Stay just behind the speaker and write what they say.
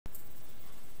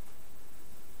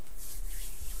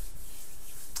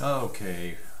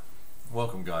Okay,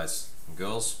 welcome guys and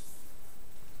girls.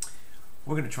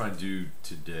 What we're going to try and do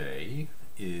today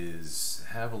is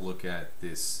have a look at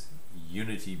this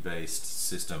Unity based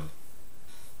system,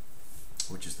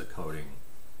 which is the coding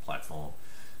platform.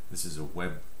 This is a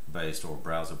web based or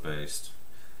browser based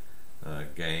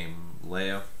game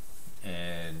layer,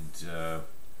 and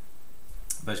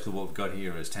basically what we've got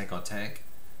here is tank on tank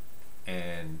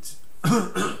and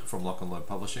from Lock and Load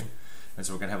Publishing. And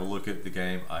so we're going to have a look at the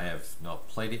game. I have not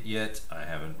played it yet. I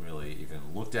haven't really even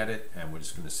looked at it, and we're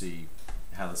just going to see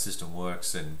how the system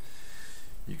works, and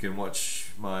you can watch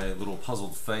my little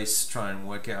puzzled face try and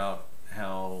work out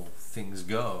how things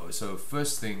go. So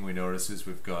first thing we notice is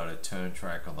we've got a turn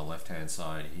track on the left hand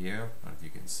side here. I don't know if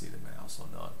you can see the mouse or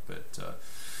not, but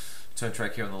turn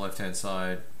track here on the left hand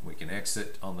side. We can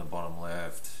exit on the bottom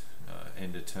left,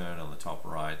 end a turn on the top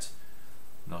right.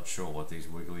 Not sure what these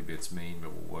wiggly bits mean,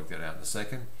 but we'll work that out in a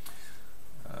second.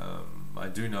 I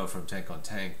do know from Tank on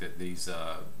Tank that these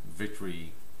are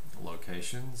victory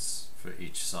locations for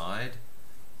each side.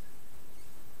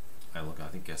 And look,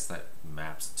 I guess that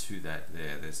maps to that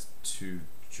there. There's 2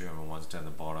 German ones down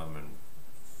the bottom and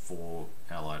 4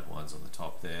 Allied ones on the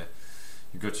top there.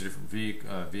 You've got your different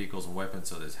vehicles and weapons.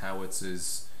 So there's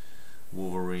howitzers,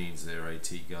 Wolverines, they're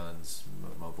AT guns,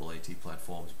 mobile AT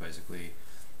platforms basically.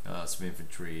 Some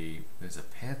infantry. There's a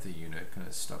Panther unit kind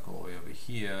of stuck all the way over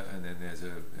here, and then there's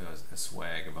a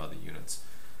swag of other units.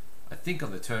 I think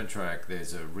on the turn track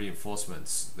there's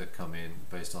reinforcements that come in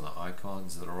based on the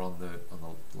icons that are on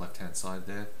the left hand side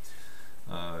there.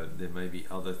 There may be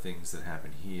other things that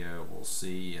happen here, we'll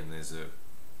see, and there's a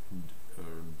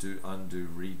undo,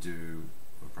 redo,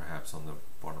 perhaps on the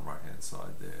bottom right hand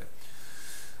side there.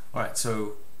 Alright,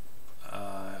 so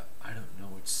I don't know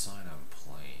which side I'm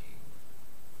playing.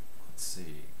 Let's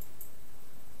see.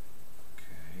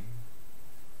 Okay.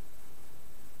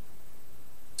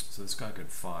 So this guy can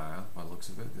fire by the looks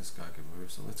of it. This guy can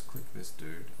move. So let's click this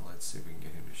dude and let's see if we can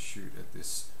get him to shoot at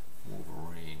this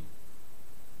Wolverine.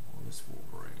 Or this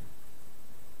Wolverine.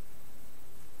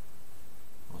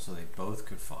 Also, they both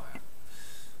could fire.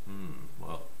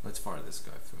 Well, let's fire this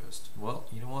guy first. Well,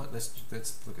 you know what? Let's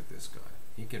look at this guy.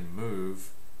 He can move.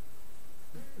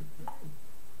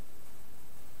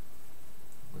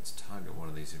 Let's target one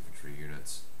of these infantry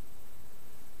units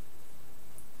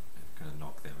and kind of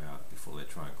knock them out before they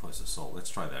try and close assault. Let's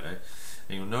try that, eh?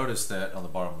 And you'll notice that on the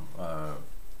bottom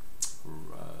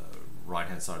right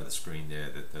hand side of the screen there,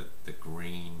 that the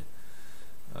green,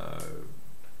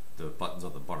 the buttons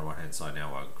on the bottom right hand side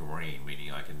now are green,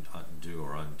 meaning I can do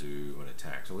or undo an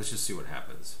attack. So let's just see what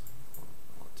happens.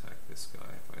 I'll attack this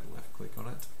guy if I left click on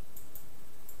it.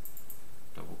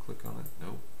 Double click on it.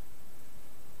 Nope.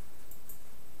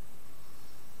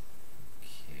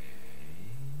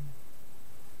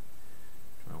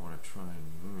 Try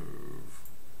and move.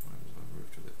 Why does I move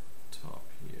to the top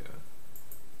here?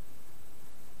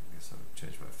 I guess I've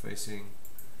changed my facing.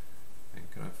 And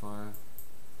can I fire?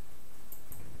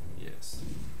 Yes.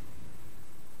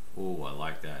 Oh, I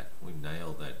like that. We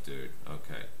nailed that dude.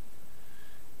 Okay.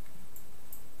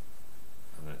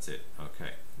 And that's it.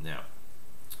 Okay. Now,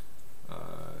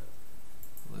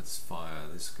 let's fire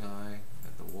this guy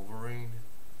at the Wolverine.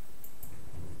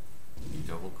 You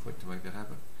double click to make that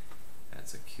happen.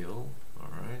 That's a kill.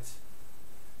 Alright.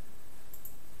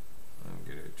 I'm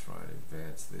going to try and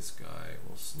advance this guy.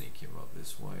 We'll sneak him up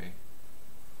this way.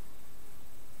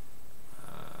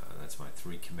 That's my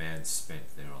 3 commands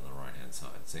spent there on the right hand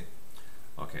side. See?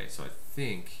 Okay, so I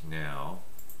think now,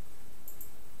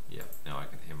 yeah, now I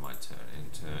can end my turn.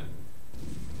 End turn.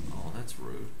 Oh, that's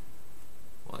rude.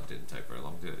 Well, that didn't take very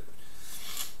long, did it?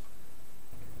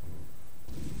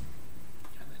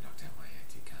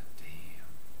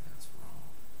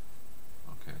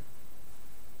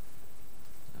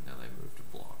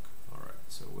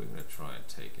 So we're going to try and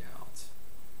take out,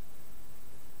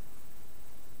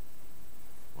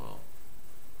 well,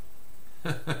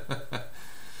 that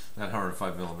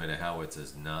 105mm howitzer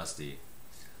is nasty.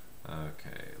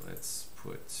 Okay, let's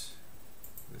put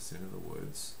this into the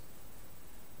woods.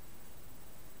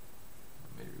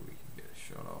 Maybe we can get a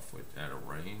shot off with at a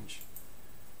range.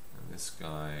 And this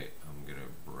guy I'm going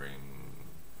to bring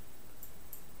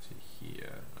to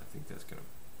here. I think that's going to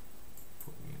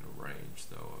put me in a range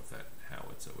though of that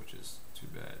howitzer, which is too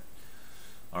bad.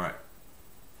 Alright.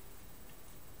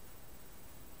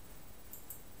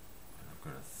 I've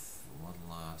got one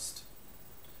last.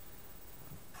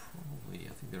 Probably,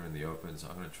 I think they're in the open, so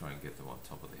I'm going to try and get them on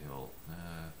top of the hill.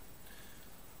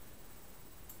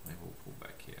 Maybe we'll pull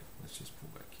back here. Let's just pull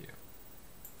back here.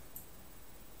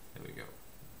 There we go.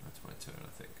 That's my turn, I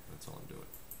think. That's all I'm doing.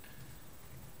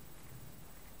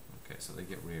 so they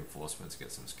get reinforcements,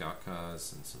 get some scout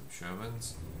cars and some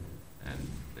Shermans, and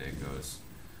there goes.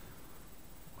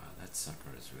 Wow, that sucker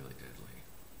is really deadly.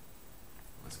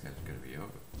 This guy's going to be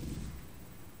over.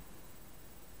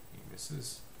 He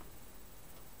misses.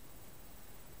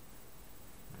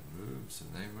 And moves,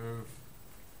 and they move.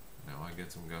 Now I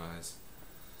get some guys.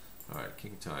 Alright,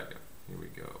 King Tiger. Here we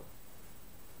go.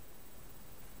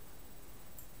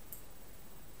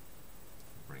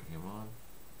 Bring him on.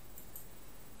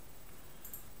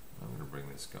 I'm going to bring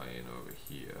this guy in over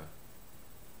here.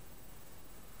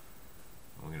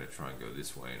 I'm going to try and go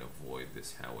this way and avoid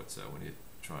this howitzer. We need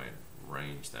to try and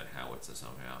range that howitzer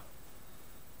somehow.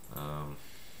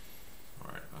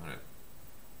 Alright, I'm going to...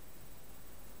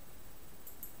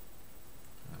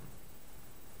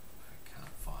 I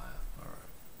can't fire.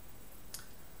 Alright.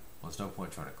 Well, there's no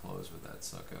point trying to close with that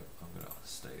sucker. I'm going to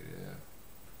stay there.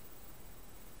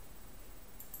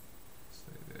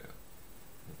 Stay there.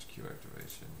 HQ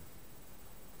activation.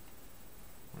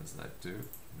 What does that do?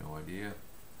 No idea.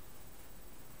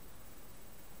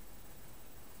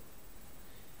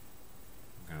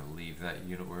 I'm going to leave that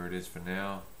unit where it is for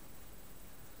now.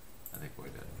 I think we're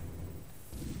done.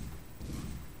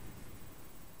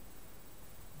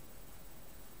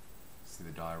 See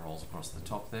the die rolls across the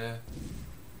top there.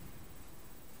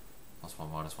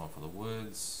 +1, -1 for the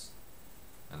woods.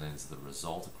 And then it's the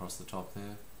result across the top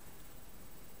there.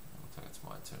 Looks like it's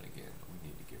my turn again. We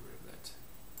need to get rid of that.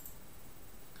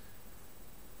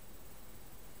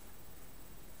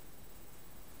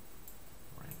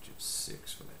 Range of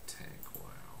 6 for that tank. Wow.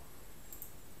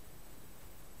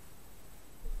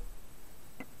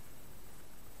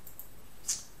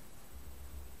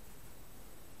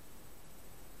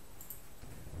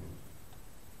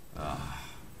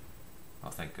 Oh,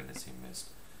 thank goodness he missed.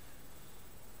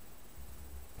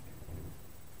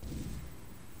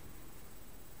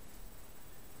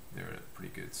 They're in a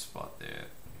pretty good spot there.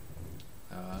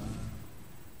 Okay.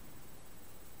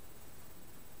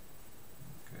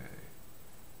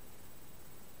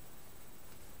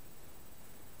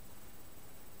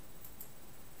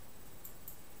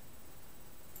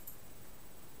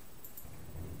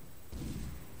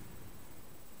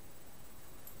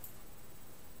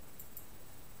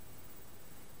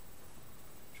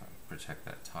 Try to protect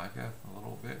that tiger a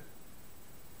little bit.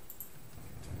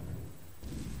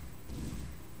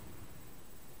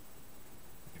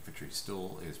 Infantry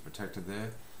still is protected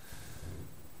there.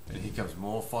 And here comes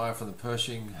more fire from the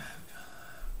Pershing.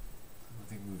 I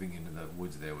think moving into the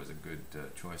woods there was a good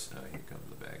choice. Now here come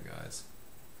the bad guys.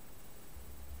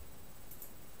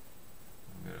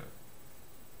 I'm going to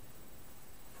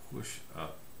push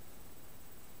up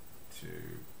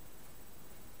to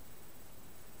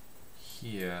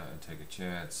here and take a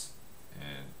chance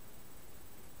and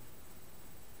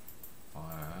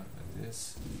fire at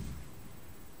this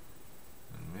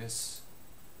and miss,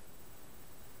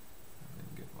 and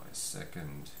then get my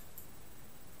second.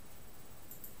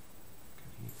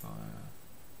 Can he fire?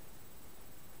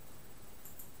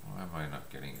 Why am I not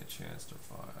getting a chance to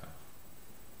fire?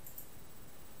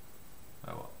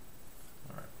 Oh well.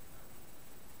 Alright.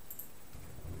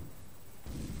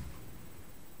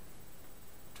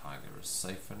 Tiger is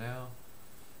safe for now.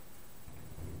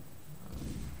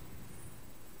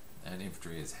 And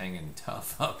infantry is hanging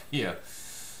tough up here.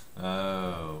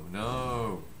 Oh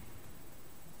no!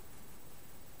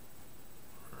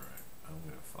 Alright, I'm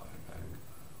gonna fire back.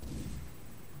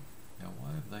 Now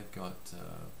why have they got...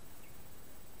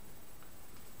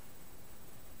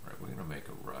 Right, we're gonna make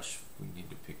a rush. We need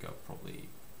to pick up probably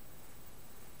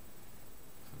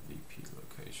a VP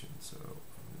location, so I'm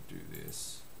gonna do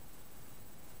this.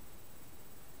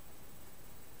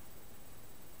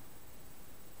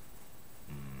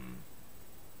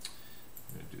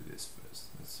 I'm going to do this first.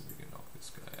 Let's see if we can knock this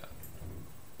guy out.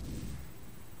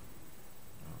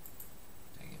 Oh,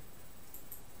 dang it.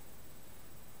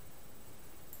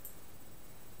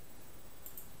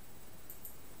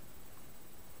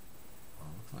 Oh,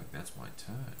 looks like that's my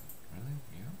turn. Really?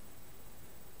 Yeah.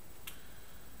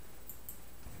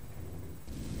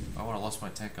 Oh, I lost my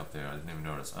tank up there. I didn't even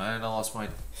notice. And I lost my...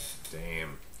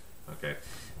 Damn. Okay.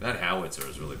 That howitzer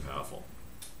is really powerful.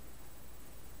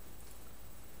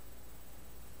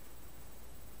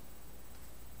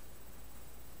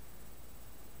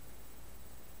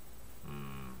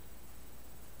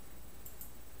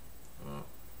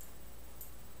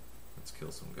 Let's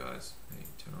kill some guys. Hey,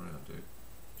 turn around, dude.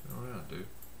 Turn around, dude.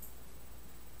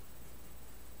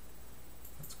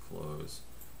 Let's close.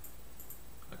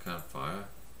 I can't fire.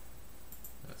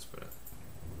 That's better.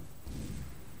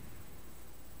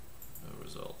 No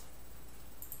result.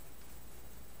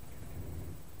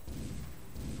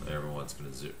 Everyone's it's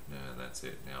going to zip. No, that's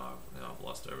it. Now I've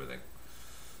lost everything.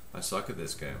 I suck at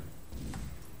this game.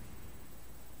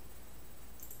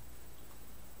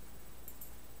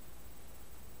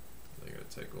 They're going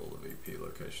to take all the VP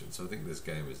locations. So I think this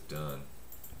game is done.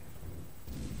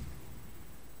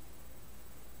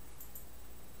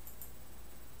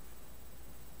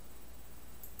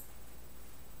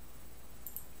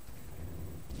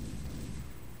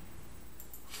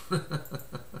 They go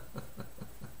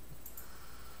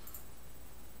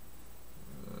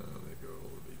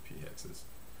all the VP hexes.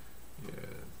 Yeah,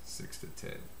 6 to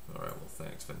 10. Alright, well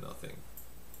thanks for nothing.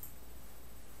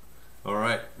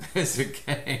 Alright, there's a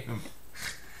game.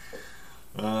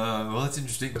 Well, that's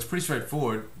interesting. It's pretty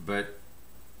straightforward, but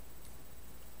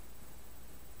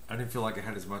I didn't feel like I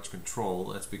had as much control.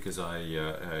 That's because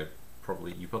you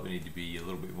probably need to be a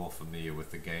little bit more familiar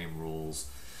with the game rules.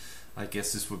 I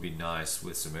guess this would be nice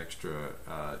with some extra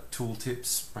tool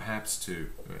tips, perhaps, to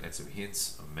and some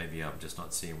hints. Maybe I'm just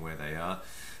not seeing where they are.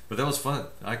 But that was fun.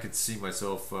 I could see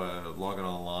myself logging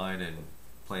online and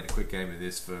playing a quick game of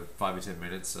this for 5 or 10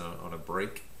 minutes on a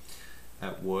break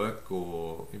at work,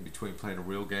 or in between playing a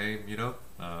real game, you know,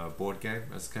 board game,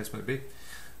 as the case may be.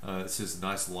 This is a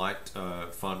nice, light,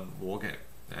 fun war game,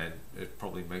 and it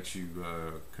probably makes you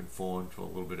conform to a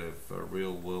little bit of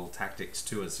real-world tactics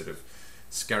too, instead of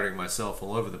scattering myself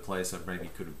all over the place. I maybe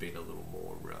could have been a little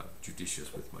more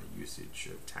judicious with my usage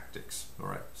of tactics.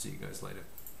 Alright, see you guys later.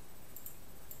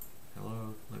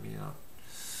 Hello, let me out.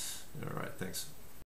 Alright, thanks.